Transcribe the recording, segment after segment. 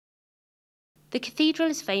The cathedral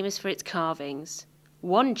is famous for its carvings.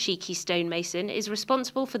 One cheeky stonemason is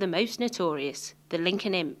responsible for the most notorious, the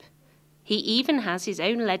Lincoln Imp. He even has his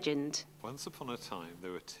own legend. Once upon a time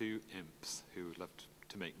there were two imps who loved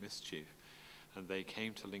to make mischief, and they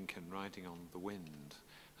came to Lincoln riding on the wind,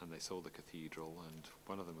 and they saw the cathedral, and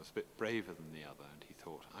one of them was a bit braver than the other, and he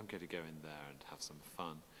thought, I'm going to go in there and have some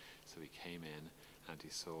fun. So he came in and he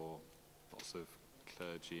saw lots of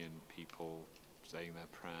clergy and people saying their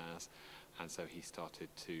prayers, and so he started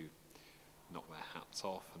to knock their hats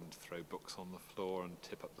off and throw books on the floor and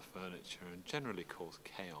tip up the furniture and generally cause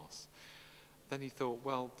chaos. Then he thought,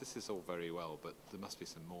 well, this is all very well, but there must be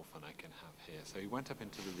some more fun I can have here. So he went up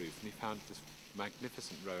into the roof and he found this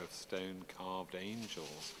magnificent row of stone-carved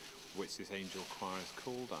angels, which this angel choir is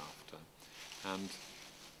called after. And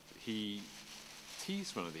he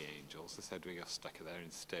teased one of the angels. They said, you're stuck there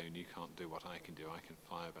in stone, you can't do what I can do, I can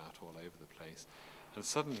fly about all over the place. And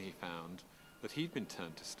suddenly he found that he'd been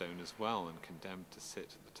turned to stone as well and condemned to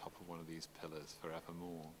sit at the top of one of these pillars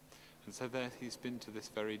forevermore. And so there he's been to this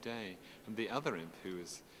very day. And the other imp, who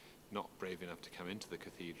is not brave enough to come into the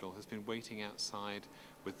cathedral, has been waiting outside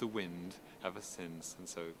with the wind ever since. And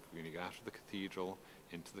so when you go out of the cathedral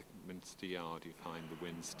into the Minster yard, you find the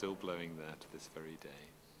wind still blowing there to this very day.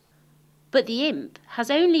 But the imp has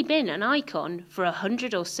only been an icon for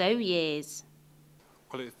 100 or so years.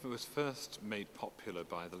 Well, it was first made popular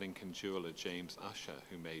by the Lincoln jeweller James Usher,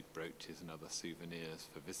 who made brooches and other souvenirs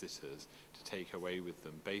for visitors to take away with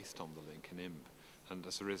them based on the Lincoln Imp. And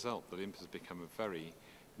as a result, the imp has become a very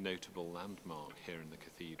notable landmark here in the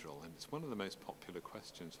cathedral. And it's one of the most popular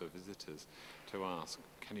questions for visitors to ask,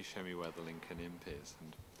 can you show me where the Lincoln Imp is?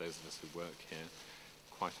 And those of us who work here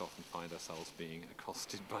quite often find ourselves being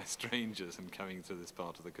accosted by strangers and coming to this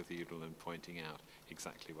part of the cathedral and pointing out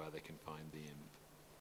exactly where they can find the imp.